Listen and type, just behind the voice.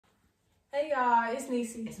Hey y'all, it's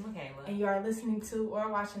Nisi. It's Michaela. And you are listening to or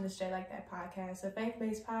watching the Straight Like That podcast, a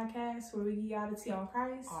faith-based podcast where we give y'all the tea on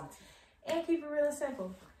Christ and keep it real and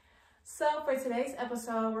simple. So for today's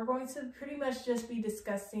episode, we're going to pretty much just be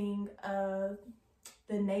discussing the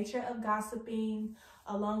nature of gossiping,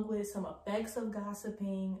 along with some effects of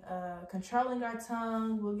gossiping, controlling our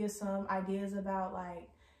tongue. We'll give some ideas about like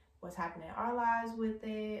what's happening in our lives with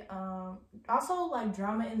it. Also like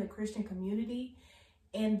drama in the Christian community.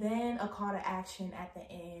 And then a call to action at the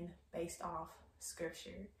end based off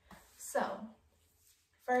scripture. So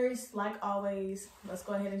first, like always, let's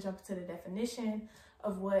go ahead and jump into the definition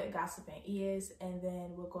of what gossiping is. And then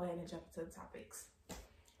we'll go ahead and jump into the topics.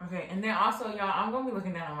 Okay, and then also, y'all, I'm going to be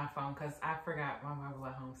looking down on my phone because I forgot my Bible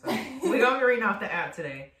at home. So we're going to be reading off the app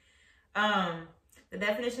today. The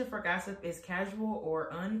definition for gossip is casual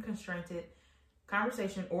or unconstrained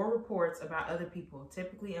conversation or reports about other people,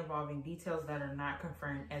 typically involving details that are not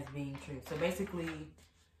confirmed as being true. So basically,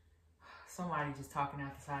 somebody just talking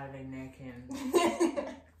out the side of their neck and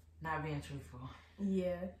not being truthful.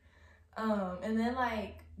 Yeah. And then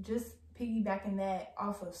like just piggybacking that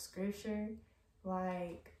off of scripture,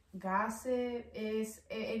 like gossip is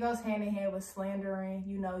it goes hand in hand with slandering.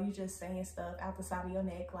 You know, you just saying stuff out the side of your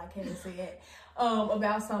neck, like Kevin said,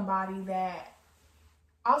 about somebody that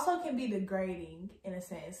also can be degrading in a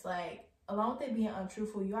sense. Like, along with it being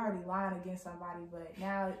untruthful, you already lying against somebody, but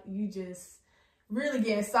now you just really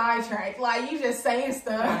getting sidetracked. Like, you just saying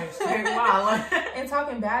stuff and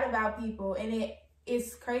talking bad about people. And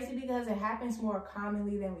it's crazy because it happens more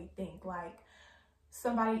commonly than we think. Like,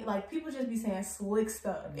 somebody, like, people just be saying slick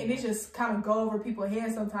stuff. And it just kind of go over people's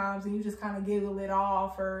heads sometimes, and you just kind of giggle it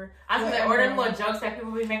off. Or I feel like ordering little jokes that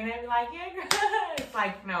people be making, they be like, yeah, girl. It's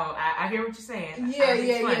like, no, I hear what you're saying. Yeah.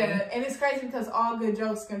 And it's crazy because all good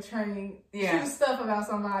jokes can turn true stuff about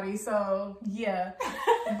somebody. So, yeah.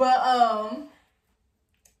 But,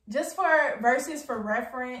 just for verses for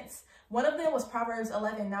reference, one of them was Proverbs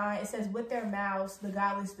 11:9. It says, with their mouths, the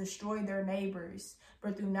godless destroy their neighbors,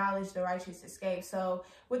 but through knowledge, the righteous escape. So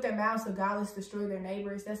with their mouths, the godless destroy their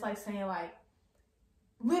neighbors. That's like saying, like,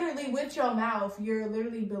 literally with your mouth, you're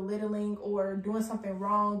literally belittling or doing something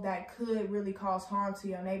wrong that could really cause harm to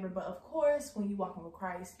your neighbor. But of course, when you walk with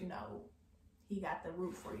Christ, you know, he got the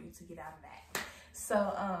root for you to get out of that.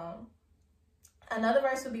 So, another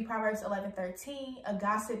verse would be Proverbs 11:13. A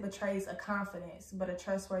gossip betrays a confidence, but a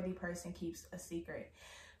trustworthy person keeps a secret.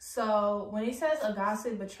 So when he says a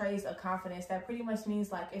gossip betrays a confidence, that pretty much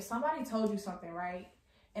means like if somebody told you something, right,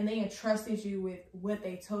 and they entrusted you with what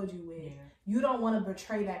they told you with, you don't want to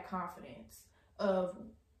betray that confidence of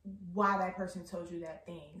why that person told you that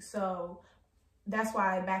thing. So that's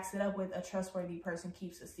why it backs it up with a trustworthy person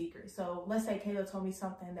keeps a secret. So let's say Kayla told me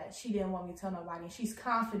something that she didn't want me to tell nobody, and she's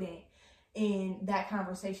confident in that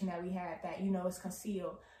conversation that we had that, you know, is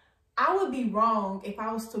concealed. I would be wrong if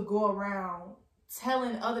I was to go around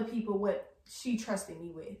telling other people what she trusted me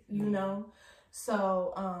with, you know?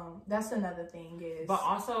 So that's another thing is... But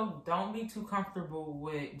also, don't be too comfortable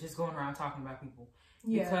with just going around talking about people.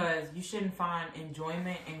 Because you shouldn't find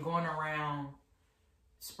enjoyment in going around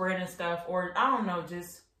spreading stuff, or I don't know,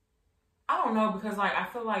 because like I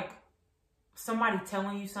feel like somebody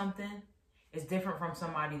telling you something is different from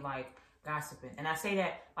somebody like gossiping. And I say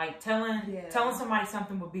that like telling somebody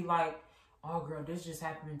something would be like, oh girl, this just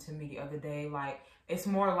happened to me the other day. Like, it's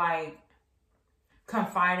more like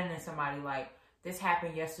confiding in somebody, like, this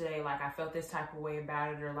happened yesterday, like I felt this type of way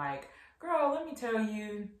about it, or like, girl, let me tell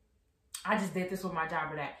you, I just did this with my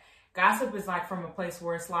job, or that. Gossip is like from a place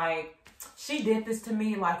where it's like, she did this to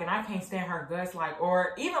me, like, and I can't stand her guts, like,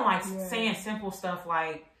 or even like saying simple stuff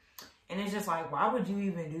like, and it's just like, why would you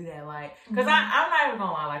even do that? Like, because I'm not even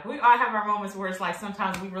gonna lie, like, we all have our moments where it's like,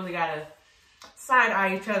 sometimes we really gotta side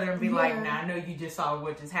eye each other and be like, nah, I know you just saw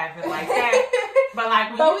what just happened, like that. But like,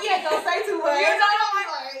 we ain't gonna say too much.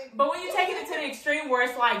 But when you take it to the extreme where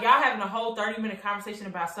it's like y'all having a whole 30-minute conversation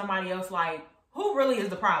about somebody else, like, who really is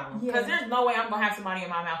the problem? Because there's no way I'm gonna have somebody in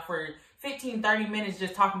my mouth for 15, 30 minutes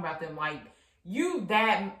just talking about them. Like, you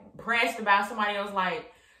that pressed about somebody else,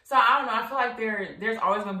 like, so I don't know. I feel like there's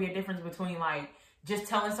always gonna be a difference between like just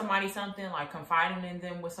telling somebody something, like confiding in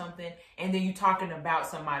them with something, and then you talking about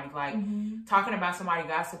somebody, like talking about somebody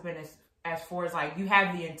gossiping as far as like you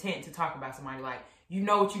have the intent to talk about somebody, like you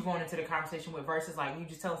know what you're going into the conversation with, versus like you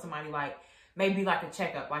just telling somebody like maybe like a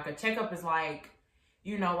checkup. Like a checkup is like,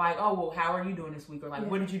 you know, like, oh, well, how are you doing this week? Or like,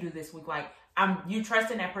 what did you do this week? Like, you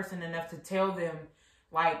trusting that person enough to tell them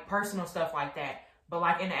like personal stuff like that. But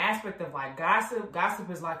like in the aspect of like gossip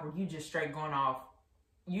is like where you just straight going off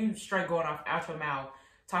out your mouth,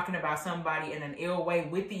 talking about somebody in an ill way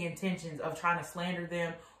with the intentions of trying to slander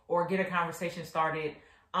them or get a conversation started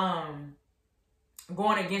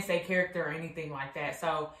going against a character or anything like that.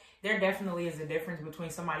 So there definitely is a difference between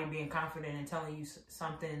somebody being confident and telling you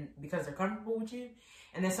something because they're comfortable with you,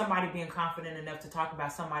 and then somebody being confident enough to talk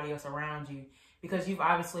about somebody else around you because you've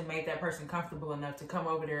obviously made that person comfortable enough to come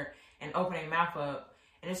over there and open their mouth up.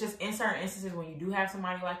 And it's just in certain instances when you do have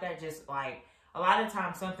somebody like that, just like a lot of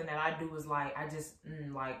times something that I do is like, I just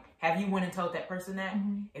like, have you went and told that person that?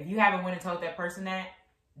 Mm-hmm. If you haven't went and told that person that,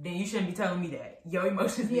 then you shouldn't be telling me that. Your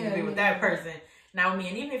emotions need to be with that person. Now, me,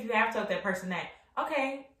 and even if you have told that person that,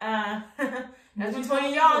 okay, that's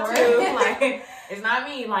between y'all two. Like, it's not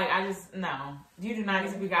me. Like, I just, no. You do not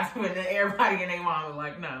need to be gossiping to everybody and their mama.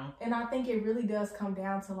 Like, no. And I think it really does come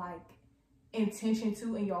down to, like, intention,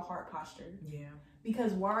 too, in your heart posture. Yeah.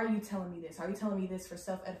 Because why are you telling me this? Are you telling me this for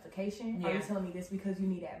self-edification? Yeah. Are you telling me this because you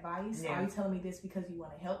need advice? Yeah. Are you telling me this because you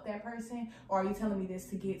want to help that person? Or are you telling me this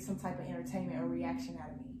to get some type of entertainment or reaction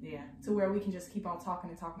out of me? Yeah. To where we can just keep on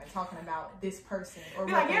talking about this person. Or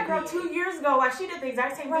be like, yeah, girl, 2 years ago, like, she did the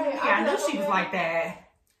exact same thing to me. I knew she was like that.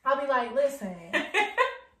 I'll be like, listen,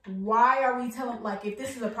 why are we telling, like, if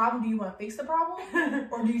this is a problem, do you want to fix the problem?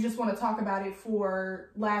 Or do you just want to talk about it for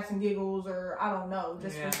laughs and giggles, or I don't know,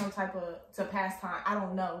 just for some type of, to pass time? I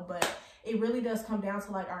don't know. But it really does come down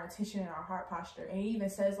to, like, our intention and our heart posture. And it even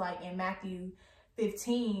says, like, in Matthew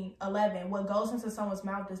 15:11, what goes into someone's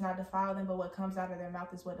mouth does not defile them, but what comes out of their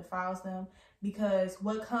mouth is what defiles them. Because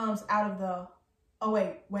what comes out of the,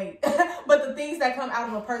 but the things that come out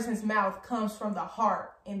of a person's mouth comes from the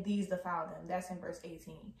heart, and these defile them. That's in verse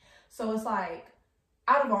 18. So it's like,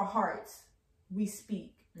 out of our hearts, we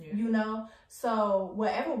speak, you know? So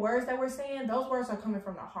whatever words that we're saying, those words are coming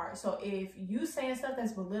from the heart. So if you saying stuff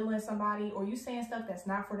that's belittling somebody, or you saying stuff that's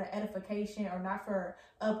not for the edification or not for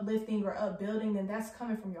uplifting or upbuilding, then that's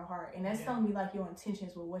coming from your heart. And that's telling me, like, your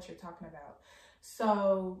intentions with what you're talking about.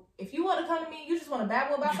 So if you want to come to me, you just want to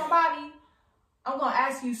babble about somebody, I'm going to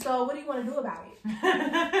ask you, so what do you want to do about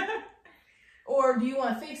it? Or do you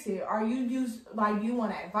want to fix it? Are you do you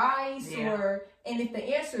want advice? Or, and if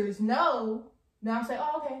the answer is no, then I'm saying,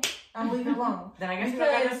 oh, okay, I'm leaving it alone. Then I guess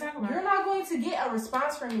you're not going to get a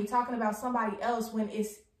response from me talking about somebody else when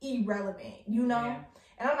it's irrelevant, you know? Yeah.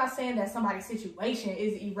 And I'm not saying that somebody's situation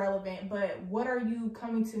is irrelevant, but what are you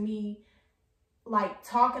coming to me, like,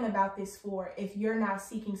 talking about this for if you're not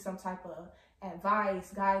seeking some type of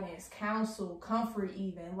advice, guidance, counsel, comfort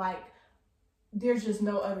even? Like, there's just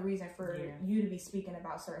no other reason for you to be speaking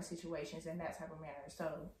about certain situations in that type of manner.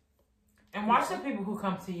 So, and watch the people who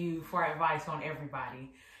come to you for advice on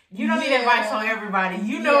everybody. You don't need advice on everybody.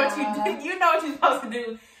 You know what you do. You know what you're supposed to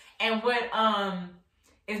do, and what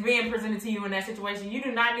is being presented to you in that situation. You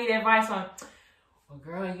do not need advice on, well,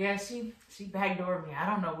 girl, yeah, she backdoored me. I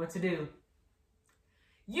don't know what to do.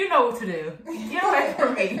 You know what to do. Get away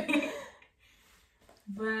from me.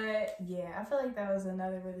 But yeah, I feel like that was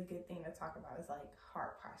another really good thing to talk about, is like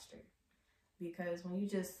heart posture. Because when you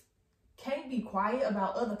just can't be quiet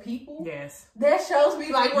about other people, that shows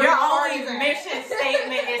me like your only mission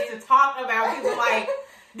statement is to talk about people. Like,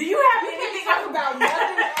 do you have anything else about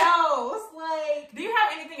nothing else? Like, do you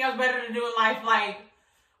have anything else better to do in life? Like,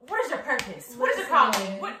 what is your purpose? What is your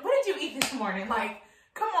calling? What did you eat this morning? Like,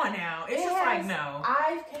 come on now. It's just like, no.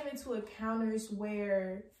 I've came into encounters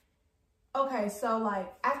where, okay, so like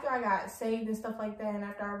after I got saved and stuff like that, and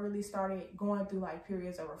after I really started going through like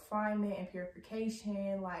periods of refinement and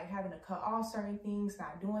purification, like having to cut off certain things,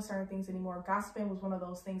 not doing certain things anymore, gossiping was one of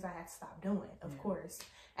those things I had to stop doing. Of course,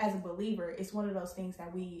 as a believer, it's one of those things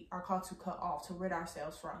that we are called to cut off, to rid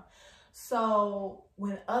ourselves from. So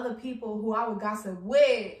when other people who I would gossip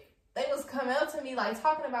with, they was coming up to me like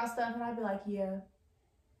talking about stuff, and I'd be like, yeah.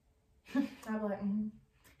 I'd be like,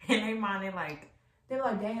 In their mind, they're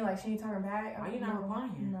like, dang, like, she ain't talking back. Why you not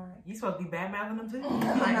replying? You supposed to be bad-mouthing them too?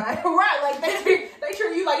 Right, like, they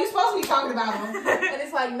treat you like you supposed to be talking about them. And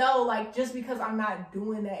it's like, no, like, just because I'm not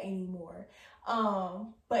doing that anymore.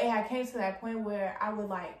 But it had came to that point where I would,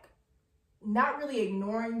 like, not really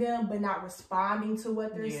ignoring them, but not responding to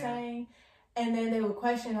what they're saying. And then they would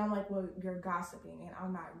question, and I'm like, well, you're gossiping, and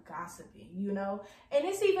I'm not gossiping, you know? And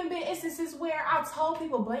it's even been instances where I told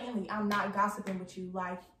people blatantly, I'm not gossiping with you.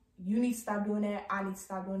 Like, you need to stop doing that. I need to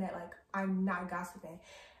stop doing that. Like, I'm not gossiping.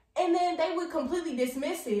 And then they would completely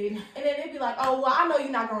dismiss it. And then they'd be like, oh, well, I know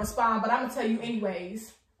you're not going to respond, but I'm going to tell you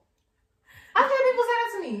anyways. I've had people say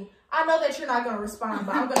that to me. I know that you're not going to respond,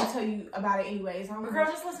 but I'm going to tell you about it anyways. Girl,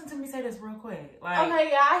 just listen to me say this real quick. Like, okay,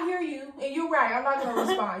 yeah, I hear you. And you're right. I'm not going to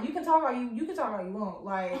respond. You can talk all you want.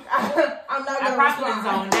 Like, I'm not going to respond. I probably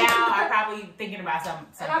zoned out. I'm probably thinking about something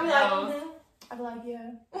and I'll be like, I'll be like,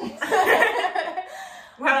 yeah.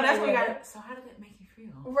 Well, that's what you got. So how did it make you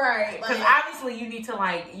feel. Right. Because obviously you need some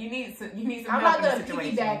I'm help not in the gonna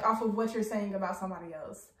situation. piggyback off of what you're saying about somebody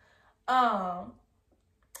else.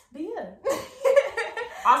 But yeah.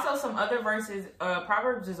 Also, some other verses.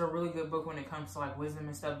 Proverbs is a really good book when it comes to like wisdom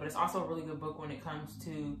and stuff, but it's also a really good book when it comes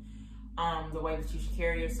to the way that you should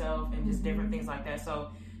carry yourself and just different things like that.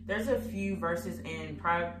 So there's a few verses in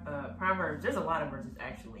Proverbs. There's a lot of verses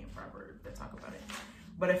actually in Proverbs that talk about it,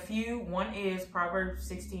 but a few. One is Proverbs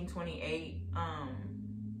 16:28. I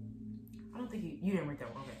don't think you didn't read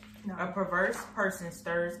that one. Okay. No. A perverse person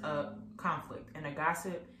stirs up conflict, and a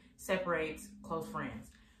gossip separates close friends.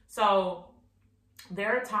 So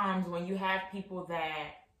there are times when you have people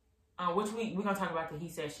that, which we're gonna talk about the he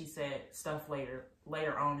said, she said stuff later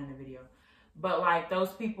on in the video. But like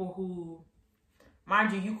those people who,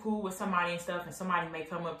 mind you cool with somebody and stuff, and somebody may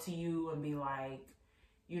come up to you and be like,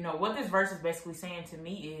 you know, what this verse is basically saying to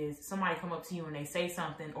me is somebody come up to you and they say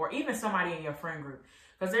something, or even somebody in your friend group.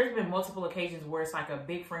 Because there's been multiple occasions where it's like a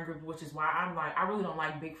big friend group, which is why I'm like, I really don't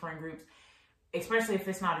like big friend groups, especially if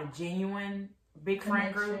it's not a genuine big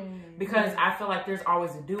friend group, because I feel like there's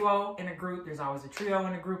always a duo in a group, there's always a trio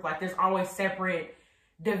in a group, like there's always separate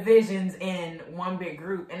divisions in one big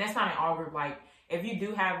group, and that's not in all group. Like if you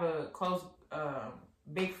do have a close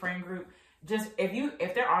big friend group, just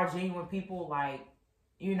if there are genuine people, like,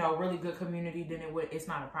 you know, really good community, then it's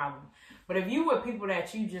not a problem. But if you with people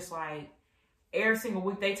that you just like every single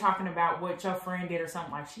week they talking about what your friend did or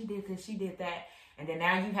something, like she did this, she did that, and then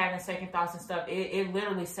now you having second thoughts and stuff, it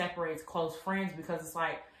literally separates close friends, because it's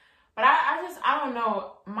like, but I don't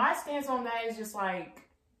know. My stance on that is just like,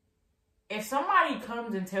 if somebody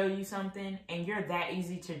comes and tell you something and you're that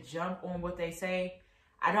easy to jump on what they say,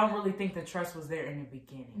 I don't really think the trust was there in the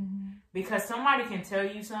beginning. Because somebody can tell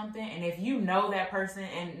you something, and if you know that person,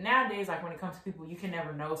 and nowadays, like when it comes to people, you can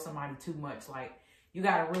never know somebody too much. Like you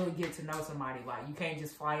got to really get to know somebody. Like you can't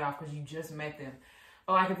just fly off because you just met them.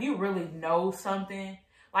 But like if you really know something,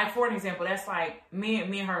 like for an example, that's like me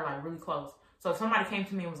and her like really close. So if somebody came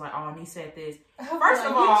to me and was like, "Oh, niece said this." First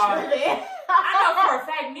of all, I know for a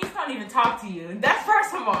fact niece don't even talk to you. That's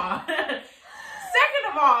first of all. Second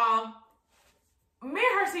of all, me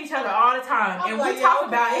and her see each other all the time, and we talk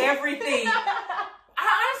about everything.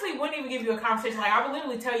 I honestly wouldn't even give you a conversation. Like I would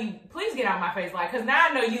literally tell you, "Please get out of my face," like, because now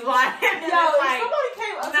I know you lying. Yo, if somebody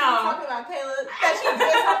came up to me talking about Kayla, that she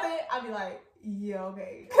did something, I'd be like, yeah,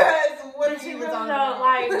 okay. Because what did she really know?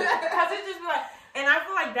 Like, because it just be like, and I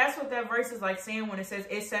feel like that's what that verse is like saying when it says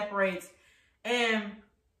it separates. And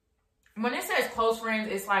when it says close friends,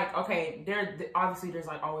 it's like, okay, obviously there's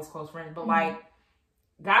like always close friends, but like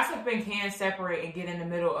gossiping can separate and get in the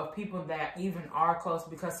middle of people that even are close,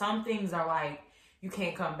 because some things are like you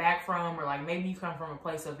can't come back from, or like maybe you come from a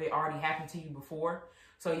place of it already happened to you before,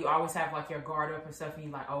 so you always have like your guard up and stuff, and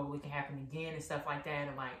you like, oh, it can happen again and stuff like that.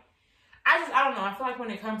 And like I don't know. I feel like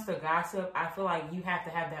when it comes to gossip, I feel like you have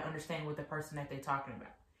to have that understanding with the person that they're talking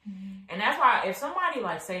about. And that's why if somebody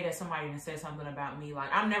like say that somebody done said something about me, like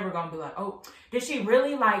I'm never gonna be like, oh, did she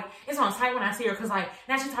really? Like it's on tight when I see her, because like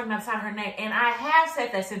now she's talking outside her neck, and I have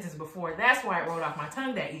said that sentence before. That's why it rolled off my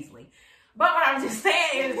tongue that easily. But what I'm just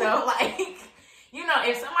saying is though, like, you know,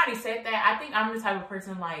 if somebody said that, I think I'm the type of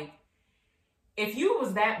person like, if you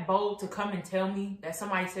was that bold to come and tell me that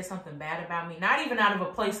somebody said something bad about me, not even out of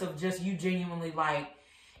a place of just you genuinely like,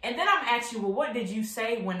 and then I'm asking you, well, what did you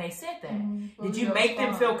say when they said that? Did you make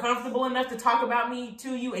them feel comfortable enough to talk about me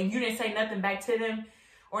to you, and you didn't say nothing back to them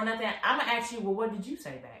or nothing? I'm going to ask you, well, what did you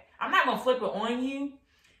say back? I'm not going to flip it on you,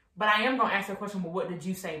 but I am going to ask the question, well, what did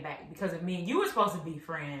you say back? Because if me and you were supposed to be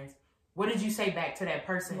friends, what did you say back to that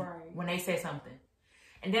person when they said something?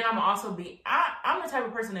 And then I'm also I'm the type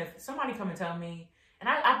of person, if somebody come and tell me, and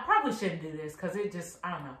I probably shouldn't do this because it just,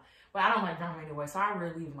 I don't know. But I don't like drama anyway, so I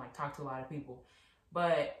really even like talk to a lot of people.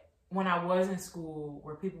 But when I was in school,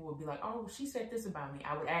 where people would be like, oh, she said this about me,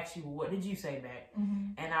 I would ask you, well, what did you say back?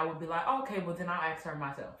 And I would be like, oh, okay, well, then I'll ask her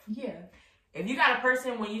myself. Yeah. If you got a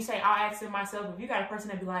person, when you say, I'll ask her myself, if you got a person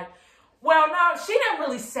that be like, well, no, she didn't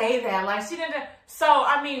really say that. Like, she didn't. So,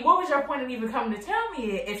 I mean, what was your point in even coming to tell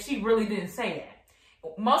me it if she really didn't say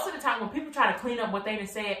that? Most of the time when people try to clean up what they didn't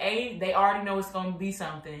say, A, they already know it's going to be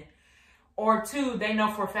something. Or two, they know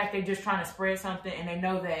for a fact they're just trying to spread something, and they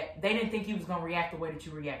know that they didn't think you was going to react the way that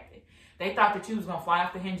you reacted. They thought that you was going to fly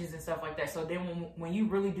off the hinges and stuff like that. So then when you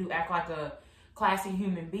really do act like a classy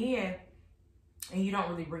human being and you don't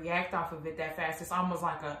really react off of it that fast, it's almost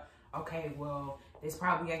like okay, well, this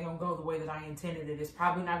probably ain't going to go the way that I intended it. It's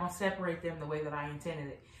probably not going to separate them the way that I intended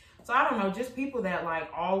it. So I don't know, just people that like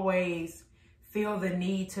always feel the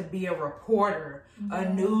need to be a reporter, a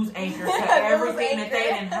news anchor to everything that they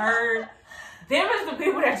done heard. Them is the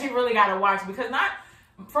people that you really got to watch, because not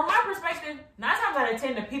from my perspective, 9 times out of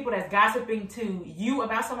 10, the people that's gossiping to you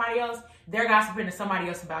about somebody else, they're gossiping to somebody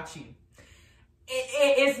else about you.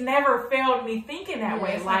 It's never failed me thinking that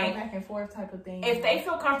way. It's like a back and forth type of thing. If they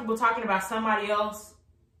feel comfortable talking about somebody else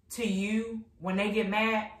to you when they get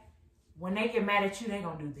mad at you, they're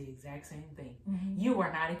going to do the exact same thing. Mm-hmm. You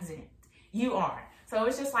are not exempt. You are. So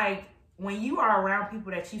it's just like when you are around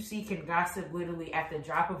people that you see can gossip literally at the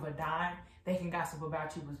drop of a dime, they can gossip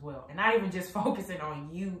about you as well. And not even just focusing on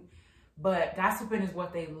you, but gossiping is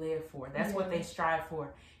what they live for. That's what they strive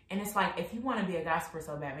for. And it's like, if you want to be a gossiper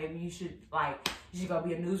so bad, maybe you should go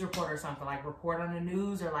be a news reporter or something, like report on the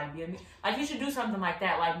news, or like you should do something like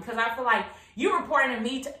that. Like, because I feel like you reporting to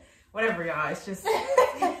me, whatever, y'all. It's just,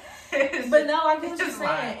 but no, I get what you're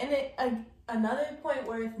saying. And another point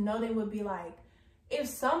where it's noted would be like, if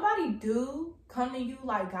somebody do come to you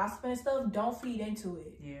like gossiping and stuff, don't feed into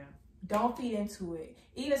it. Yeah. Don't feed into it.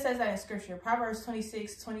 It even says that in scripture, Proverbs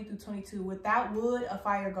 26:20-22. Without wood, a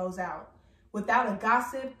fire goes out. Without a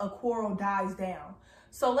gossip, a quarrel dies down.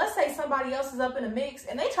 So let's say somebody else is up in the mix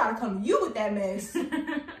and they try to come to you with that mess.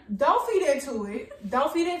 Don't feed into it.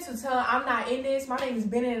 Don't feed into telling I'm not in this. My name is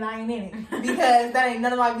Bennett and I ain't in it. Because that ain't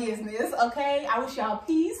none of my business. Okay? I wish y'all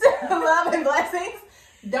peace, love, and blessings.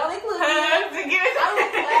 Don't include me. I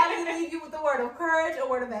would gladly leave you with a word of courage, a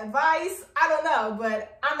word of advice. I don't know,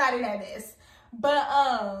 but I'm not in that mess.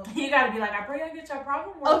 But you gotta be like, I pray I get your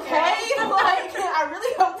problem worked okay, like I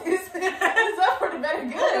really hope this is up for the better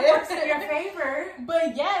good. It works in your favor.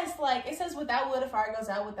 But yes, like it says, without wood a fire goes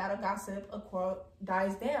out, without a gossip a quarrel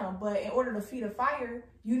dies down. But in order to feed a fire,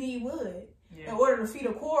 you need wood. Yeah. In order to feed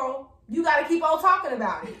a quarrel, you gotta keep on talking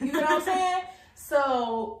about it. You know what I'm saying?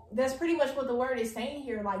 So that's pretty much what the word is saying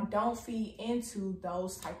here. Like, don't feed into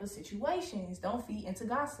those type of situations. Don't feed into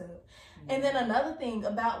gossip. Mm-hmm. And then another thing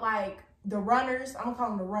about like the runners, I'm gonna call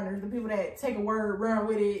them the runners, the people that take a word, run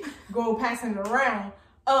with it, go passing it around.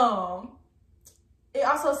 It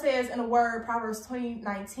also says in the word, Proverbs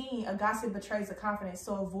 20:19, a gossip betrays a confidence,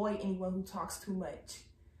 so avoid anyone who talks too much.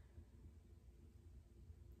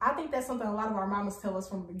 I think that's something a lot of our mamas tell us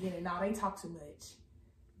from the beginning. Nah, they talk too much.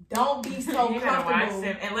 Don't be so comfortable.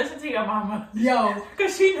 And listen to your mama. Yo.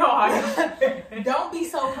 Because she know how to. Don't be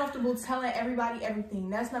so comfortable telling everybody everything.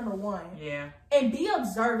 That's number one. Yeah. And be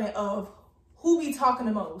observant of who be talking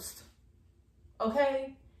the most.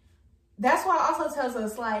 Okay? That's why it also tells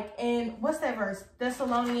us, like, in, what's that verse?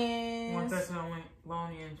 Thessalonians. 1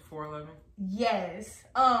 Thessalonians 4:11. Yes.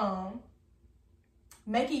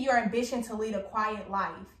 Make it your ambition to lead a quiet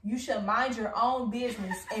life. You should mind your own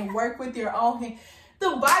business and work with your own hand. The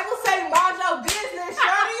Bible say mind your business,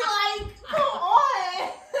 shorty. Like, come on.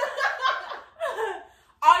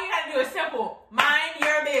 All you gotta do is simple. Mind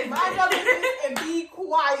your business. Mind your business and be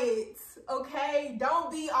quiet, okay? Don't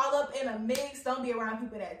be all up in a mix. Don't be around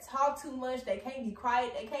people that talk too much. They can't be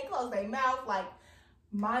quiet. They can't close their mouth. Like,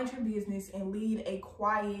 mind your business and lead a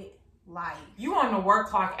quiet life. You on the work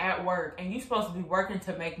clock at work, and you supposed to be working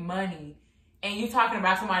to make money, and you talking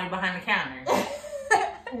about somebody behind the counter.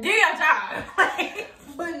 Do your job.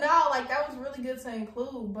 But no, like that was really good to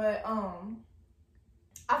include. But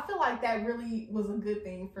I feel like that really was a good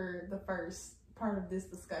thing for the first part of this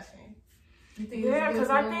discussion. You think? Yeah, because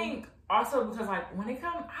I think also because like when it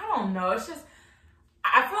comes, I don't know. It's just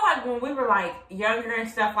I feel like when we were like younger and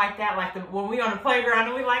stuff like that, like when we on the playground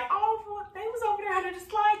and we like, oh, they was over there under the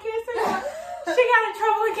slide kissing. She got in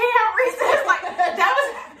trouble in camp recess. Like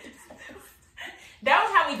that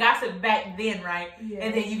was how we gossiped back then, right? Yeah.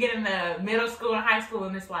 And then you get into middle school and high school,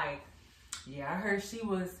 and it's like, yeah, I heard she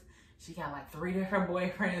got like 3 different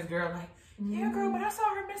boyfriends, girl. Like, yeah, girl, but I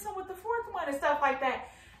saw her messing with the 4th one and stuff like that.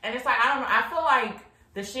 And it's like, I don't know. I feel like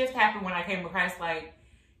the shift happened when I came to Christ. Like,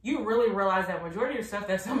 you really realize that majority of stuff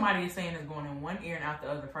that somebody is saying is going in one ear and out the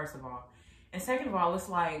other, first of all. And second of all, it's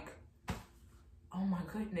like, oh my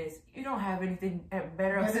goodness, you don't have anything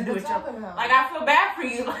better else to do with your life. Like, I feel bad for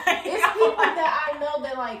you. Like, it's people that I know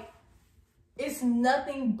that, like, it's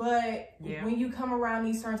nothing but when you come around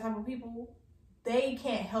these certain type of people, they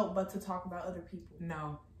can't help but to talk about other people.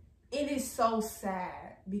 No. It is so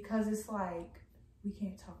sad because it's like, we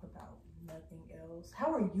can't talk about nothing else.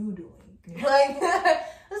 How are you doing? Yeah. Like,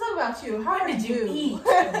 let's talk about you. How did you eat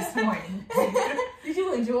this morning? Did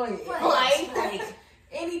you enjoy it? Like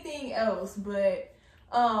anything else, but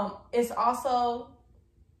it's also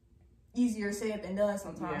easier said than done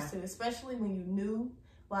sometimes too, especially when you knew,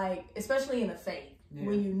 like, especially in the faith.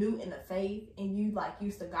 When you knew in the faith and you like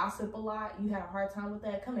used to gossip a lot, you had a hard time with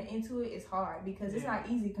that. Coming into it is hard because it's not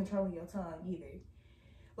easy controlling your tongue either.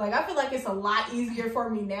 Like, I feel like it's a lot easier for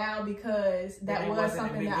me now because that was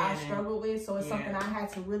something that I struggled with. So it's something I had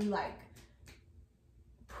to really like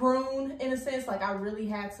prune in a sense. Like I really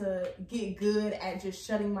had to get good at just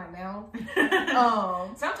shutting my mouth.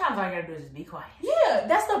 Sometimes all I gotta do is just be quiet. Yeah,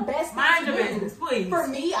 that's the best thing. Mind your business, please. For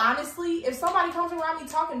me, honestly, if somebody comes around me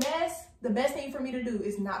talking mess, the best thing for me to do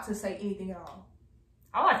is not to say anything at all.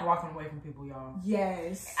 I like walking away from people, y'all.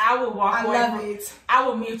 Yes. I will walk away. I love it. I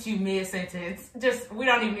will mute you mid-sentence. Just, we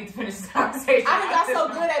don't even need to finish this conversation. I got so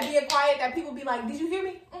good at being quiet that people be like, did you hear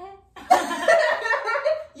me?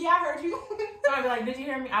 Yeah, I heard you. So I'd be like, did you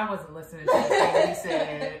hear me? I wasn't listening to anything you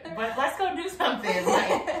said. But let's go do something.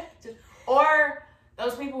 Like, or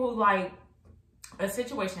those people who, like, a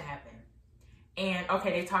situation happened. And,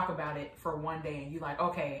 okay, they talk about it for one day. And you like,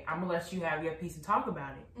 okay, I'm going to let you have your piece and talk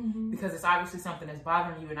about it. Mm-hmm. Because it's obviously something that's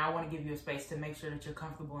bothering you. And I want to give you a space to make sure that you're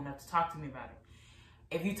comfortable enough to talk to me about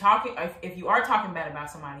it. If you are talking bad about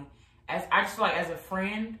somebody, I just feel like as a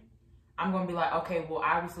friend, I'm going to be like, okay, well,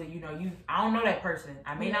 obviously, you know, I don't know that person.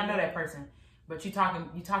 I may not know that person, but you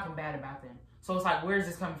talking bad about them. So it's like, where is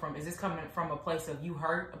this coming from? Is this coming from a place of you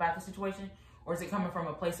hurt about the situation? Or is it coming from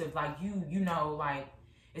a place of like, you know, like,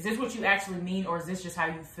 is this what you actually mean? Or is this just how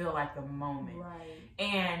you feel at the moment? Right.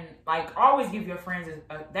 And like, always give your friends,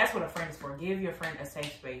 that's what a friend is for. Give your friend a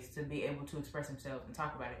safe space to be able to express themselves and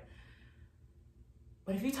talk about it.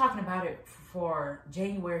 But if you're talking about it for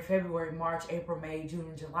January, February, March, April, May, June,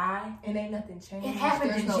 and July, and ain't nothing changed. It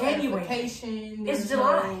happened in January. It's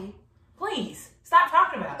July. Please stop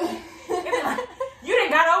talking about it. Like, you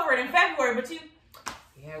didn't got over it in February, but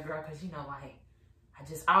yeah, girl, because you know, like,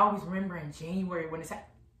 I always remember in January when it's.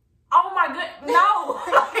 Oh my good, no.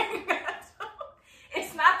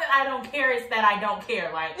 It's not that I don't care. It's that I don't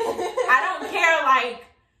care. Like, I don't care. Like,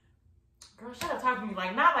 girl, shut up, talk to me.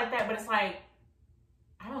 Like, not like that, but it's like.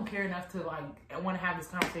 I don't care enough to, like, I want to have this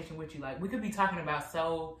conversation with you. Like, we could be talking about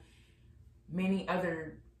so many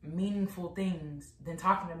other meaningful things than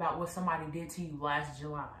talking about what somebody did to you last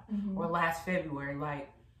July or last February. Like,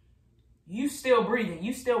 you still breathing.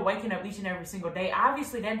 You still waking up each and every single day.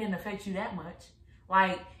 Obviously, that didn't affect you that much.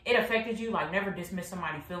 Like, it affected you. Like, never dismiss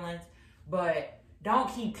somebody's feelings. But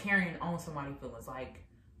don't keep carrying on somebody's feelings. Like,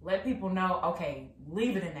 let people know, okay,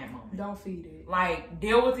 leave it in that moment. Don't feed it. Like,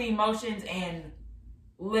 deal with the emotions and...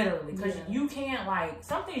 Literally, because you can't, like,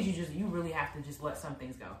 some things you really have to just let some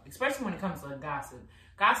things go. Especially when it comes to gossip.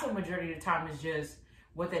 Gossip, majority of the time, is just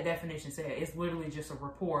what that definition said. It's literally just a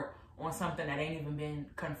report on something that ain't even been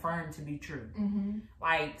confirmed to be true. Mm-hmm.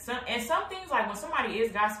 Like, some things, like, when somebody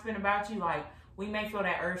is gossiping about you, like, we may feel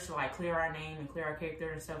that urge to, like, clear our name and clear our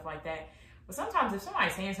character and stuff like that. But sometimes if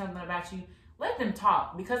somebody's saying something about you, let them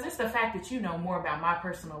talk. Because it's the fact that you know more about my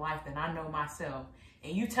personal life than I know myself.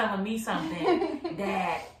 And you telling me something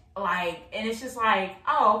that, like, and it's just like,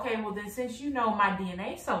 oh, okay, well, then since you know my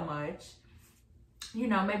DNA so much, you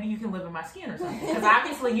know, maybe you can live in my skin or something. Because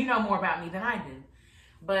obviously you know more about me than I do.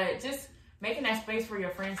 But just making that space for your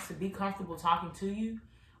friends to be comfortable talking to you,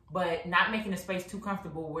 but not making the space too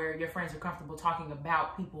comfortable where your friends are comfortable talking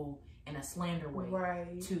about people in a slander way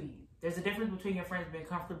to you. There's a difference between your friends being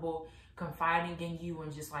comfortable confiding in you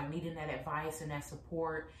and just, like, needing that advice and that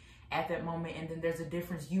support at that moment, and then there's a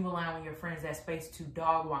difference you allowing your friends that space to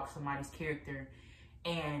dog walk somebody's character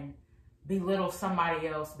and belittle somebody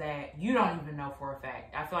else that you don't even know for a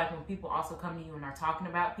fact. I feel like when people also come to you and are talking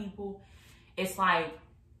about people, it's like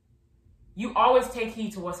you always take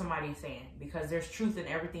heed to what somebody's saying because there's truth in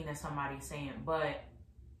everything that somebody's saying, but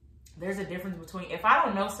there's a difference between, if I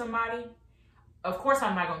don't know somebody, of course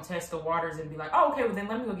I'm not going to test the waters and be like, oh, okay, well then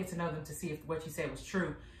let me go get to know them to see if what you said was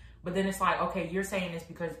true. But then it's like, okay, you're saying this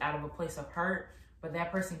because out of a place of hurt, but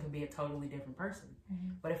that person could be a totally different person.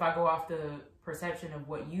 Mm-hmm. But if I go off the perception of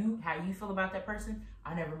how you feel about that person,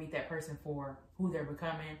 I never meet that person for who they're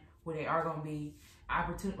becoming, who they are going to be,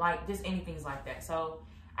 opportunity, like just anything like that. So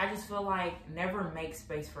I just feel like never make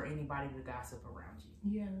space for anybody to gossip around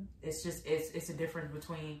you. Yeah. It's just, it's a difference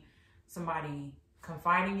between somebody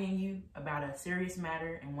confiding in you about a serious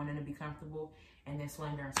matter and wanting to be comfortable and then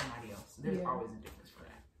slandering somebody else. There's always a difference for that.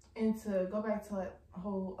 And to go back to that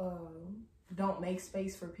whole don't make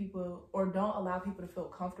space for people or don't allow people to feel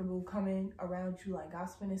comfortable coming around you, like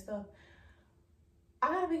gossiping and stuff. I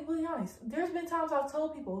gotta be really honest. There's been times I've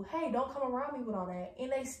told people, hey, don't come around me with all that.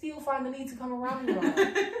 And they still find the need to come around me with all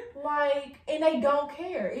that. Like, and they don't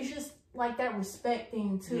care. It's just like that respect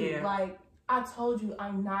thing too. Yeah. Like, I told you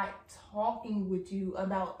I'm not talking with you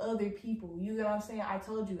about other people. You get what I'm saying? I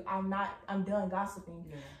told you I'm done gossiping.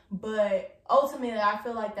 Yeah. But ultimately, I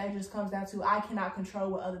feel like that just comes down to I cannot control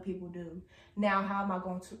what other people do. Now, how am I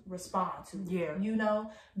going to respond to it? Yeah. You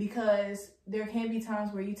know, because there can be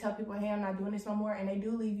times where you tell people, hey, I'm not doing this no more, and they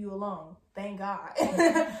do leave you alone. Thank God.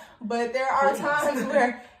 But there are times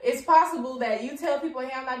where it's possible that you tell people,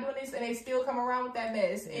 hey, I'm not doing this, and they still come around with that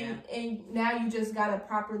mess. Yeah. And now you just got to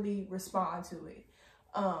properly respond to it.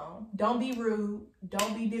 Don't be rude.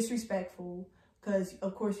 Don't be disrespectful. Because,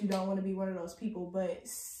 of course, you don't want to be one of those people. But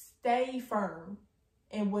stay firm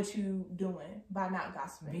in what you doing by not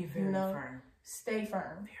gossiping. Be very firm. Stay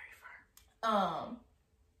firm. Very firm.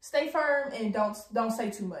 Stay firm and don't say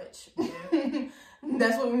too much. Yeah.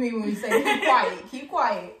 That's what we mean when we say keep quiet. Keep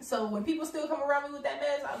quiet. So when people still come around me with that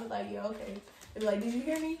mess, I'll be like, yeah, okay. They'll be like, did you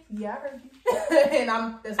hear me? Yeah, I heard you. And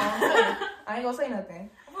that's all I'm saying. I ain't gonna say nothing.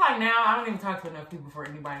 I feel like now I don't even talk to enough people for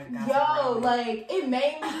anybody to gossip. Yo, like it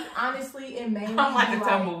made me honestly. I'm like a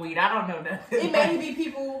tumbleweed. I don't know nothing. It made me be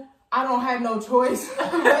people I don't have no choice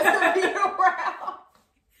but to be around.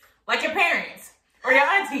 Like your parents. Or your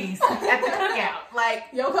aunties at the cookout. Like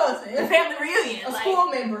your cousin. The family reunion. A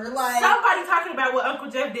school member. Like somebody talking about what Uncle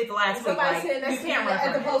Jeff did the last week. Somebody like, sitting next to me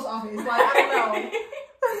at the post office. Like, I don't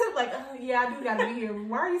know. Like, yeah, I do gotta be here.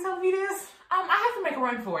 Why are you telling me this? I have to make a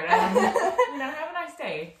run for it. Have a nice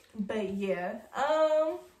day. But yeah.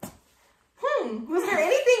 Was there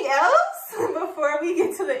anything else before we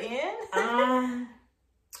get to the end?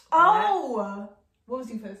 What was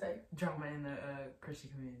you gonna say? Drama in the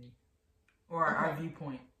Christian community. Or our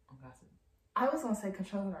viewpoint on gossip. I was going to say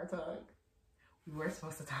controlling our tongue. We were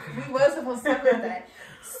supposed to talk about that.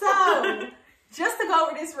 So, just to go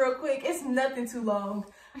over this real quick, it's nothing too long.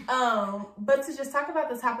 But to just talk about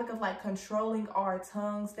the topic of like controlling our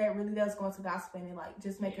tongues, that really does go into gossiping and like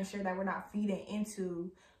just making sure that we're not feeding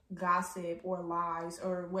into gossip or lies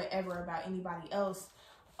or whatever about anybody else.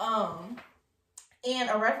 And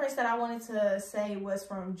a reference that I wanted to say was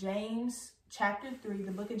from James chapter 3,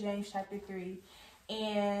 the book of James chapter 3,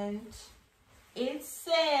 and it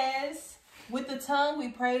says, with the tongue we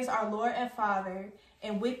praise our Lord and Father,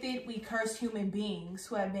 and with it we curse human beings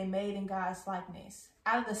who have been made in God's likeness.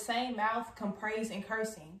 Out of the same mouth come praise and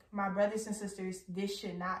cursing. My brothers and sisters, this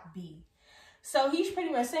should not be. So he's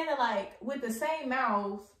pretty much saying that like with the same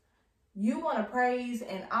mouth, you want to praise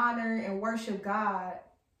and honor and worship God,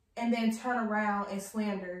 and then turn around and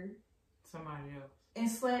slander somebody else. And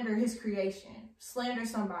slander his creation. Slander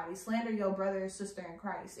somebody. Slander your brother or sister in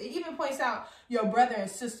Christ. It even points out your brother and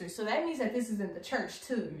sister. So that means that this is in the church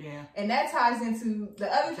too. Yeah. And that ties into the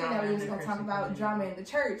other thing that we was going to talk about, drama in the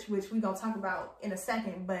church, which we're going to talk about in a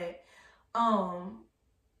second. But,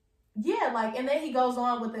 yeah, like, and then he goes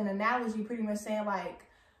on with an analogy pretty much saying like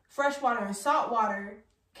fresh water and salt water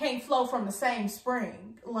can't flow from the same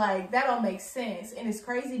spring. Like, that don't make sense. And it's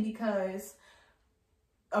crazy because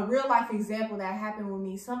a real life example that happened with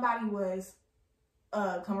me, somebody was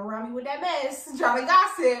coming around me with that mess, trying to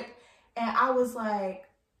gossip, and I was like,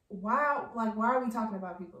 why are we talking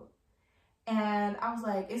about people? And I was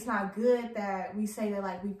like, it's not good that we say that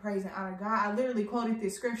like we praise and honor God. I literally quoted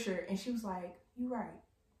this scripture, and she was like, you right.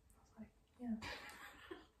 I was like, yeah.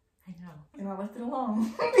 I know. And I left it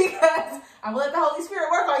alone because I'm gonna let the Holy Spirit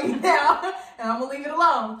work on you now, and I'm gonna leave it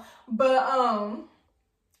alone. But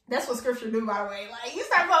that's what scripture do, by the way. Like, you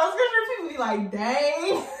start following scripture, people be like, dang,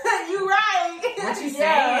 you right. What you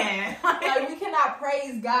saying? Like, we cannot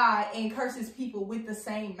praise God and curse his people with the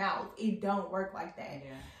same mouth. It don't work like that.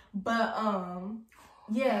 Yeah. But,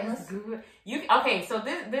 yeah. That's good. So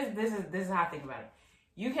this is how I think about it.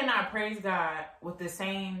 You cannot praise God with the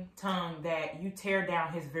same tongue that you tear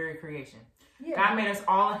down his very creation. Yeah. God made us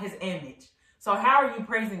all in his image. So how are you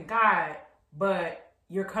praising God, but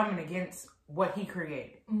you're coming against what he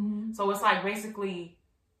created? Mm-hmm. So it's like basically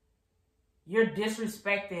you're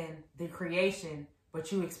disrespecting the creation,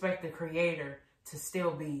 but you expect the creator to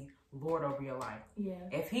still be Lord over your life. Yeah.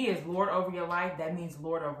 If he is Lord over your life, that means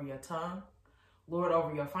Lord over your tongue, Lord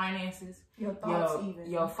over your finances, your thoughts,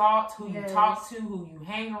 your thoughts, who you talk to, who you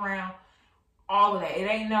hang around, all of that. It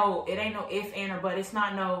ain't no if, and, or but. It's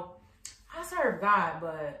not no, I serve God,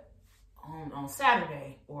 but on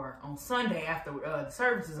Saturday or on Sunday after the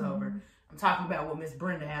service is over, I'm talking about what Miss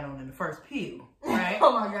Brenda had on in the first pew, right?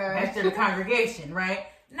 Oh my God. After the congregation, right?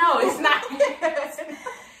 No, it's not.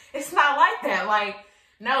 It's not like that. Like,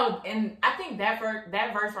 no, and I think that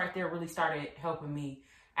verse right there really started helping me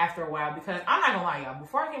after a while, because I'm not gonna lie, y'all,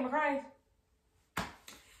 before I came to Christ,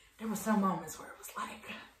 there were some moments where it was like,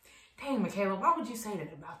 dang, Michaela, why would you say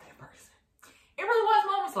that about that person? It really was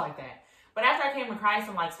moments like that. But after I came to Christ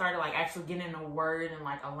and like started like actually getting in the word and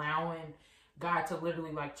like allowing God to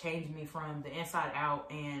literally like change me from the inside out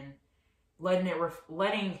and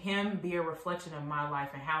letting him be a reflection of my life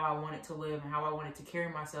and how I wanted to live and how I wanted to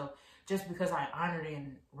carry myself, just because I honored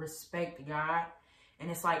and respect God. And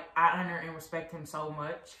it's like, I honor and respect him so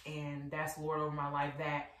much, and that's Lord over my life,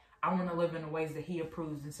 that I want to live in the ways that he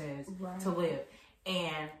approves and says to live.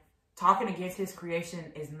 And talking against his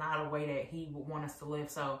creation is not a way that he would want us to live.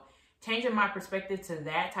 So changing my perspective to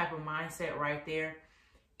that type of mindset right there,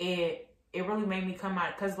 it really made me come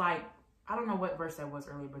out. Because, like, I don't know what verse that was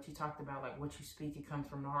earlier, but you talked about, like, what you speak, it comes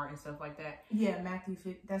from the heart and stuff like that. Yeah,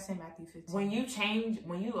 that's in Matthew 15.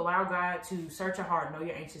 When you allow God to search your heart, know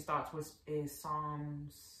your anxious thoughts, which is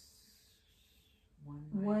Psalms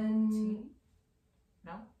 119?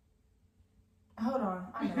 No? Hold on.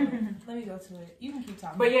 I know. Let me go to it. You can keep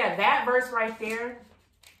talking. But yeah, that verse right there,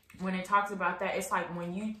 when it talks about that, it's like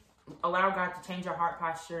when you allow God to change your heart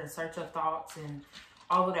posture and search your thoughts and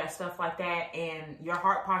all of that stuff like that, and your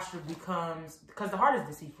heart posture becomes, because the heart is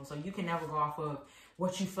deceitful, so you can never go off of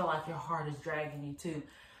what you feel like your heart is dragging you to.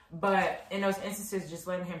 But in those instances, just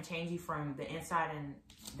letting him change you from the inside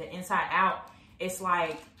out, it's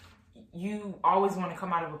like you always want to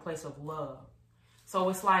come out of a place of love. So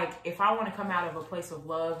it's like, if I want to come out of a place of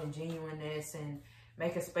love and genuineness and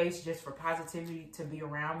make a space just for positivity to be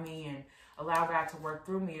around me and allow God to work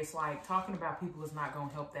through me, it's like talking about people is not going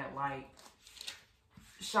to help that light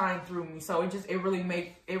shine through me. So it really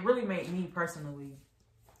made me personally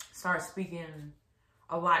start speaking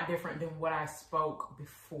a lot different than what I spoke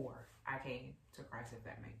before I came to Christ, if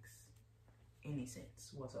that makes any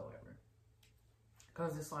sense whatsoever.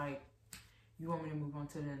 Because it's like, you want me to move on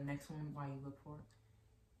to the next one while you look for it?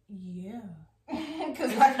 Yeah.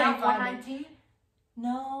 Because I can't find it.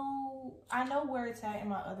 No, I know where it's at in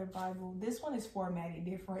my other Bible. This one is formatted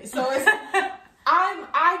different, so it's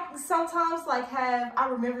I sometimes I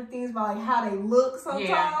remember things by like how they look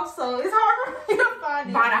sometimes, so it's hard for me to find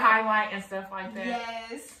it. By the highlight and stuff like that.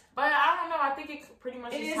 Yes. But I don't know, I think it pretty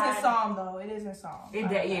much is in Psalm though. It is in Psalm.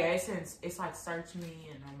 It's like search me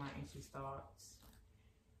and on my anxious thoughts.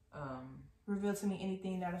 Reveal to me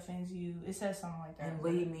anything that offends you. It says something like that. And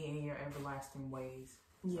lead me in your everlasting ways.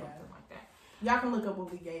 Yeah. Something like that. Y'all can look up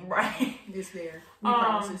what we gave. Right. It's there. We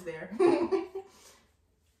promise it's there.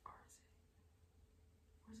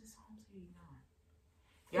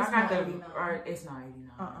 Y'all got the, or it's not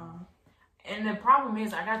 89. And the problem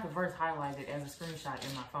is, I got the verse highlighted as a screenshot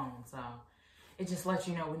in my phone, so it just lets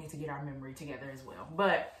you know we need to get our memory together as well.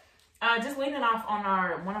 But just leading off on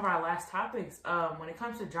one of our last topics, when it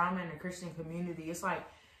comes to drama in the Christian community, it's like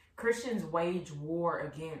Christians wage war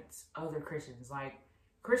against other Christians. Like,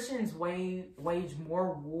 Christians wage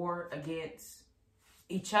more war against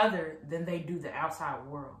each other than they do the outside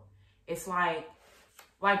world. It's like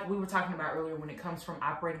we were talking about earlier, when it comes from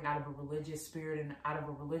operating out of a religious spirit and out of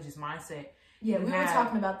a religious mindset. Yeah, we were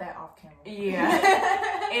talking about that off camera.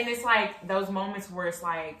 Yeah. And it's like those moments where it's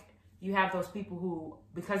like you have those people who,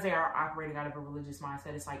 because they are operating out of a religious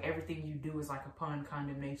mindset, it's like everything you do is like upon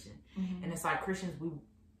condemnation. Mm-hmm. And it's like Christians,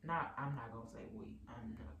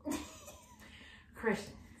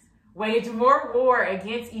 Christians wage more war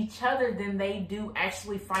against each other than they do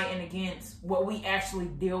actually fighting against what we actually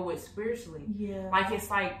deal with spiritually. Yeah. Like, it's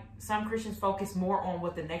like some Christians focus more on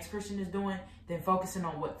what the next Christian is doing than focusing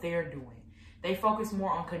on what they're doing. They focus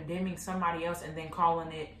more on condemning somebody else and then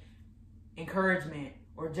calling it encouragement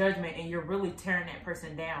or judgment, and you're really tearing that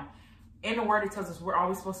person down. In the word, it tells us we're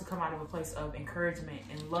always supposed to come out of a place of encouragement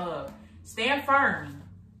and love. Stand firm,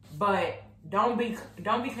 but don't be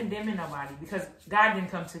condemning nobody, because God didn't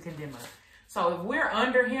come to condemn us. So if we're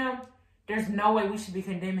under him, there's no way we should be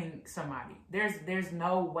condemning somebody. There's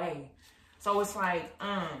no way. So it's like,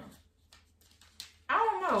 I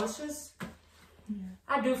don't know. It's just,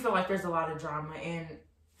 I do feel like there's a lot of drama, and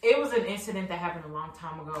it was an incident that happened a long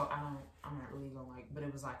time ago. I'm not really gonna but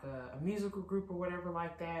it was like a musical group or whatever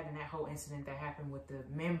like that, and that whole incident that happened with the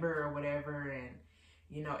member or whatever, and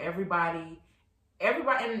you know, everybody,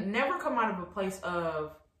 and never come out of a place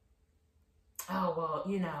of, oh, well,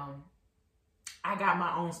 you know, I got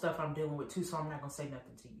my own stuff I'm dealing with too, so I'm not going to say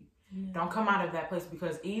nothing to you. Yeah. Don't come out of that place,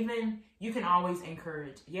 because even you can always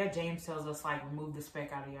encourage. Yeah, James tells us, like, remove the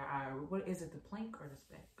speck out of your eye. What is it, the plank or the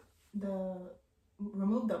speck?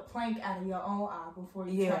 Remove the plank out of your own eye before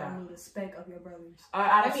you try to remove the speck of your brother's.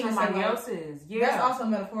 Out of somebody else's. Yeah. That's also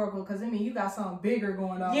metaphorical, because, I mean, you got something bigger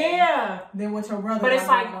going on. Yeah. Than what your brother. But it's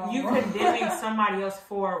like you condemning somebody else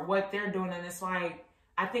for what they're doing, and it's like,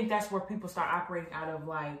 I think that's where people start operating out of,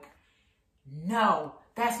 like, no,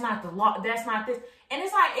 that's not the law. That's not this. And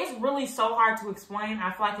it's like, it's really so hard to explain.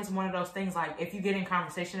 I feel like it's one of those things, like, if you get in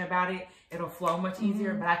conversation about it, it'll flow much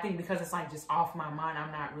easier. Mm-hmm. But I think because it's like just off my mind,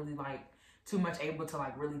 I'm not really like too much able to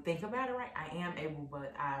like really think about it. Right, I am able,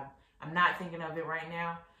 but I'm not thinking of it right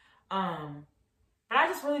now. But I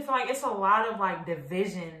just really feel like it's a lot of like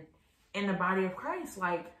division in the body of Christ.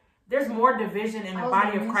 Like there's more division in the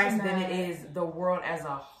body of Christ than it is the world as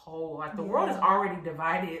a whole. Like the world is already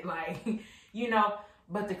divided, like, you know,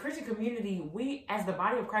 but the Christian community, we as the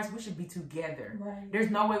body of Christ, we should be together. Right. There's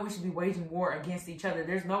no way we should be waging war against each other.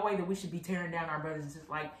 There's no way that we should be tearing down our brothers and sisters.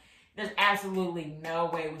 Like there's absolutely no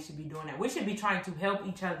way we should be doing that. We should be trying to help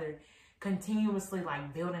each other, continuously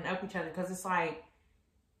like building up each other. Because it's like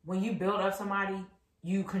when you build up somebody,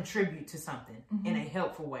 you contribute to something in a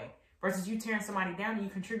helpful way. Versus you tearing somebody down and you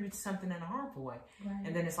contribute to something in a harmful way. Right.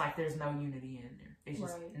 And then it's like there's no unity in there. It's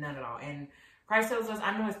just none at all. And Christ tells us,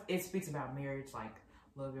 I know it speaks about marriage, like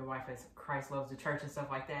love your wife as Christ loves the church and stuff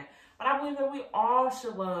like that. But I believe that we all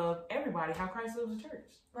should love everybody how Christ loves the church.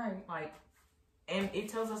 Right. Like, and it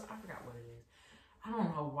tells us, I forgot what it is. I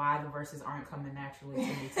don't know why the verses aren't coming naturally to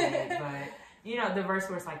me today, but you know, the verse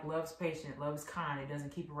where it's like, love's patient, love's kind, it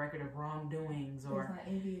doesn't keep a record of wrongdoings, or it does not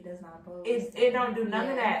envy, it does not boast. It don't do none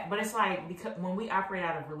of that. But it's like, because when we operate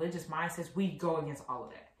out of religious mindsets, we go against all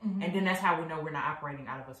of that. And then that's how we know we're not operating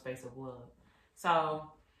out of a space of love.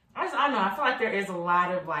 So I don't know, I feel like there is a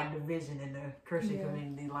lot of like division in the Christian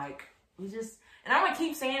community. Like we just, and I'm gonna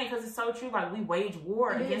keep saying it because it's so true, like we wage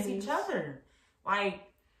war against each other. Like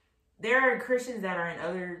there are Christians that are in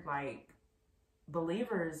other like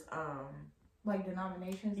believers, like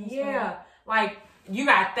denominations and stuff. Like you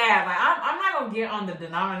got that. Like I'm not gonna get on the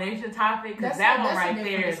denomination topic because that one right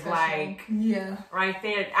there is like right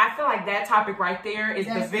there. I feel like that topic right there is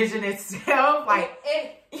division itself. Like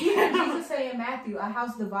even Jesus said in Matthew, a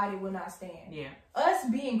house divided will not stand. Yeah. Us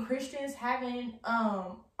being Christians, having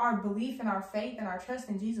our belief and our faith and our trust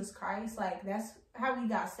in Jesus Christ, like that's how we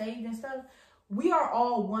got saved and stuff. We are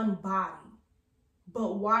all one body.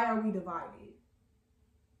 But why are we divided?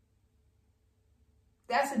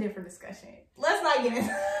 That's a different discussion. Let's not get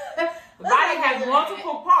into the body has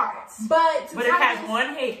multiple parts. But it has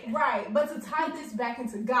one head. Right. But to tie this back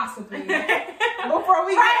into gossiping before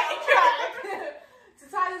we get off track.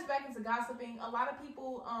 To tie this back into gossiping, a lot of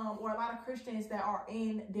people or a lot of Christians that are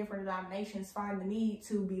in different denominations find the need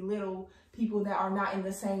to belittle people that are not in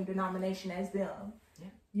the same denomination as them. Yeah.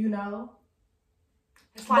 You know?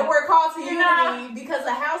 It's like, but we're called to unity because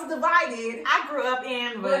a house divided. I grew up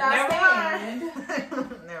in, but will not stand.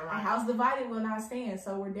 Never mind. A house divided will not stand.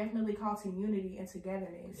 So we're definitely called to unity and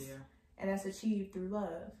togetherness. Yeah. And that's achieved through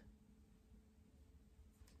love.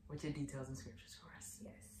 Which it details in scriptures for us.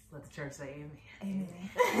 Yes. Let the church say amen.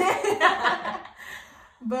 Amen.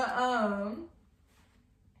 But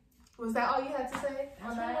was that all you had to say?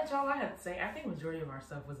 That's pretty much all I had to say. I think majority of our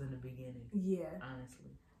stuff was in the beginning. Yeah. Honestly.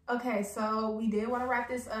 Okay, so we did want to wrap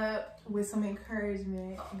this up with some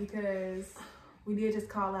encouragement because we did just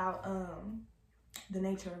call out the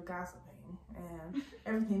nature of gossiping and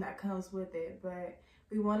everything that comes with it. But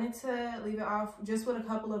we wanted to leave it off just with a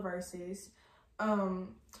couple of verses.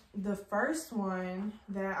 The first one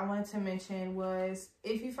that I wanted to mention was,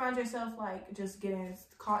 if you find yourself like just getting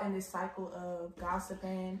caught in this cycle of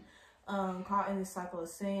gossiping, caught in this cycle of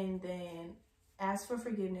sin, then ask for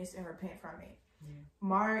forgiveness and repent from it. Yeah.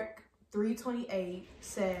 Mark 3:28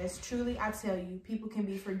 says, "Truly I tell you, people can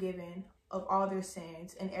be forgiven of all their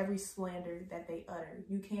sins and every slander that they utter."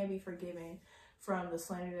 You can be forgiven from the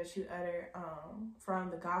slander that you utter, from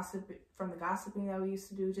the gossiping that we used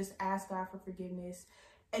to do. Just ask God for forgiveness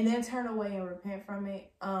and then turn away and repent from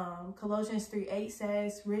it. Colossians 3:8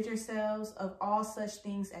 says, "Rid yourselves of all such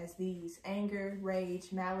things as these: anger,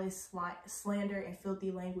 rage, malice, slander, and filthy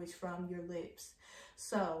language from your lips."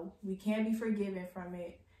 So we can be forgiven from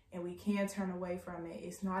it and we can turn away from it.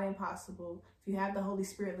 It's not impossible. If you have the Holy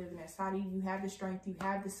Spirit living inside of you, you have the strength, you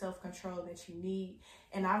have the self-control that you need.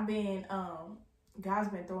 And I've been, God's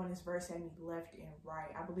been throwing this verse at me left and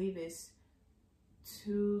right. I believe it's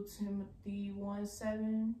 2 Timothy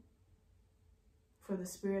 1:7. For the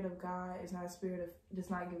Spirit of God is not does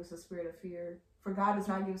not give us a spirit of fear. For God does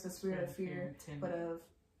not give us a spirit of fear, but of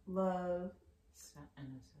love,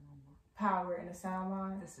 power, and a sound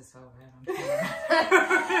mind. This is so bad.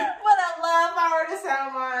 What a love, power, and a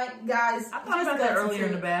sound mind, guys. I thought about that earlier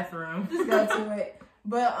in the bathroom. Just go to it.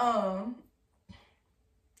 But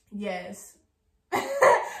yes.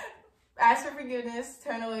 Ask for forgiveness.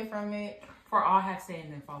 Turn away from it. For all have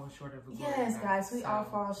sinned and fallen short of the glory. Yes, guys, we all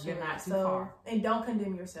fall short. You're not too far. And don't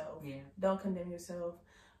condemn yourself. Yeah. Don't condemn yourself.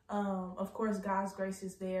 Of course, God's grace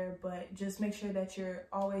is there, but just make sure that you're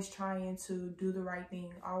always trying to do the right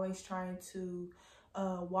thing, always trying to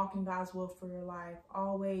walk in God's will for your life,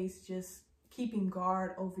 always just keeping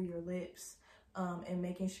guard over your lips. and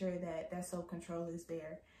making sure that self-control is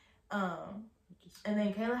there. And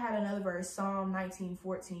then Kayla had another verse, Psalm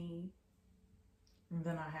 19:14. And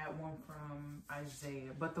then I had one from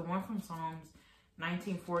Isaiah. But the one from Psalms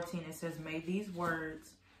 19:14, it says, "May these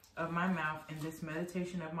words of my mouth and this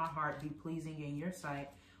meditation of my heart be pleasing in your sight,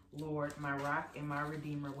 Lord, my rock and my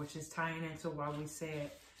redeemer," which is tying into why we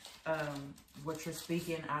said what you're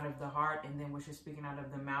speaking out of the heart and then what you're speaking out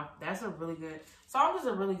of the mouth. That's a really good, Psalms is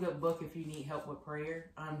a really good book if you need help with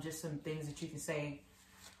prayer. Just some things that you can say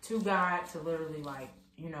to God to literally, like,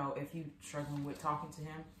 you know, if you struggling with talking to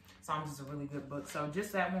him, Psalms is a really good book. So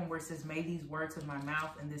just that one where it says, "May these words of my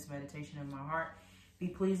mouth and this meditation of my heart be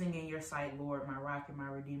pleasing in your sight, Lord, my rock and my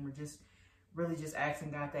redeemer." Just really just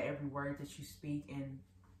asking God that every word that you speak, and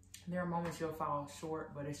there are moments you'll fall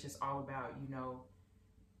short, but it's just all about, you know,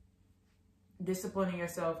 disciplining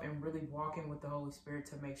yourself and really walking with the Holy Spirit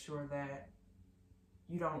to make sure that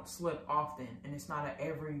you don't slip often and it's not an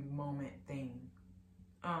every moment thing.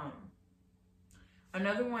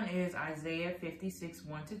 Another one is Isaiah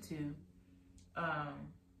 56:1-2.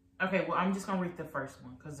 Okay, well, I'm just gonna read the first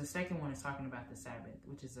one because the second one is talking about the Sabbath,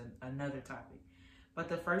 which is another topic. But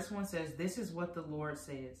the first one says, "This is what the Lord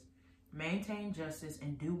says: maintain justice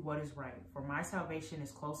and do what is right, for my salvation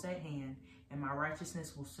is close at hand and my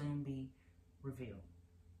righteousness will soon be revealed."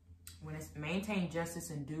 When it's maintain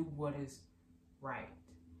justice and do what is right,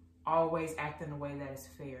 always act in a way that is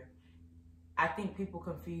fair. I think people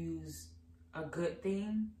confuse a good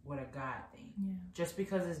thing with a God thing. Yeah. Just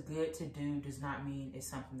because it's good to do does not mean it's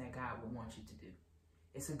something that God would want you to do.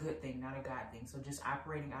 It's a good thing, not a God thing. So just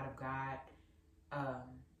operating out of God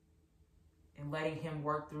and letting him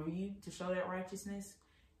work through you to show that righteousness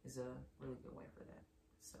is a really good way for that.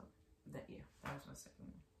 So that was my second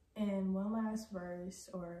one. And one last verse,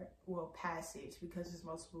 passage, because there's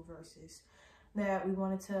multiple verses, that we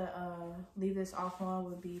wanted to leave this off on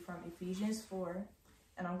would be from Ephesians 4.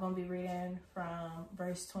 And I'm going to be reading from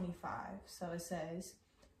verse 25. So it says,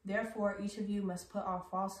 "Therefore, each of you must put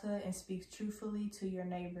off falsehood and speak truthfully to your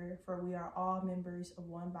neighbor, for we are all members of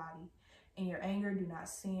one body. In your anger, do not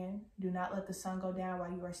sin. Do not let the sun go down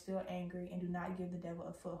while you are still angry, and do not give the devil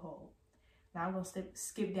a foothold." Now I'm going to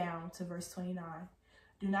skip down to verse 29.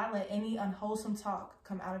 "Do not let any unwholesome talk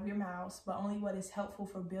come out of your mouths, but only what is helpful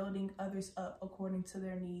for building others up according to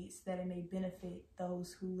their needs, that it may benefit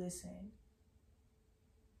those who listen."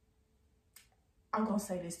 I'm going to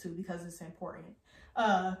say this too because it's important.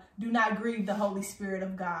 "Do not grieve the Holy Spirit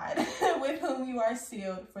of God, with whom you are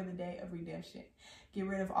sealed for the day of redemption. Get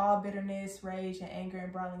rid of all bitterness, rage, and anger,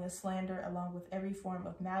 and brawling and slander, along with every form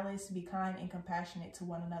of malice. Be kind and compassionate to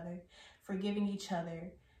one another, forgiving each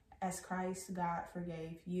other, as Christ God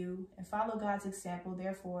forgave you. And follow God's example,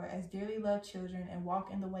 therefore, as dearly loved children, and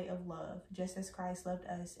walk in the way of love, just as Christ loved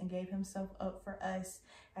us and gave himself up for us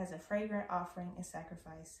as a fragrant offering and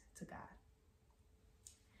sacrifice to God."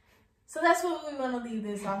 So that's what we want to leave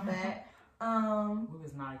this off at. We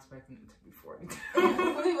was not expecting it to be 40.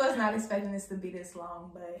 We was not expecting this to be this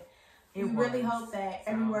long, but we really hope that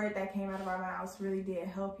every word that came out of our mouths really did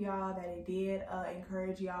help y'all, that it did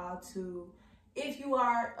encourage y'all to, if you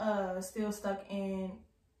are still stuck in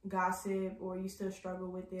gossip or you still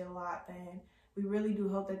struggle with it a lot, then we really do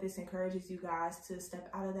hope that this encourages you guys to step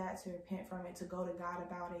out of that, to repent from it, to go to God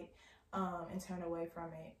about it, and turn away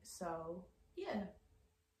from it. So, yeah.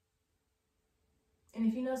 And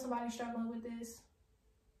if you know somebody struggling with this,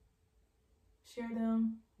 share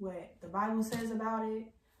them what the Bible says about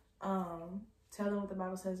it. Tell them what the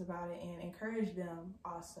Bible says about it and encourage them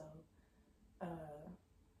also.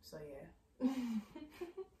 So yeah.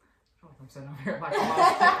 I'm sitting over here like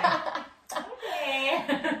a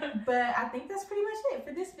okay. But I think that's pretty much it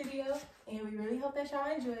for this video. And we really hope that y'all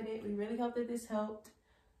enjoyed it. We really hope that this helped.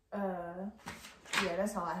 Yeah,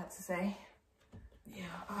 that's all I have to say.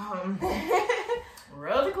 Yeah.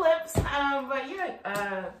 Roll the clips. But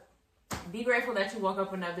yeah, be grateful that you woke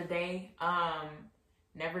up another day.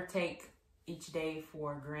 Never take each day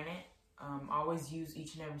for granted. Always use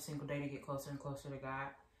each and every single day to get closer and closer to God.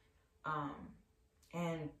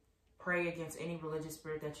 And pray against any religious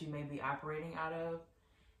spirit that you may be operating out of,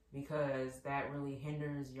 because that really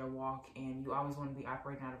hinders your walk, and you always want to be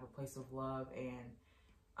operating out of a place of love and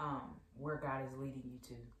where God is leading you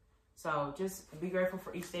to. So just be grateful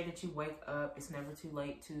for each day that you wake up. It's never too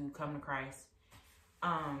late to come to Christ.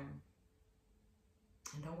 And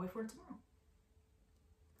don't wait for it tomorrow.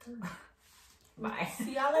 Bye.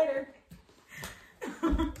 See y'all later.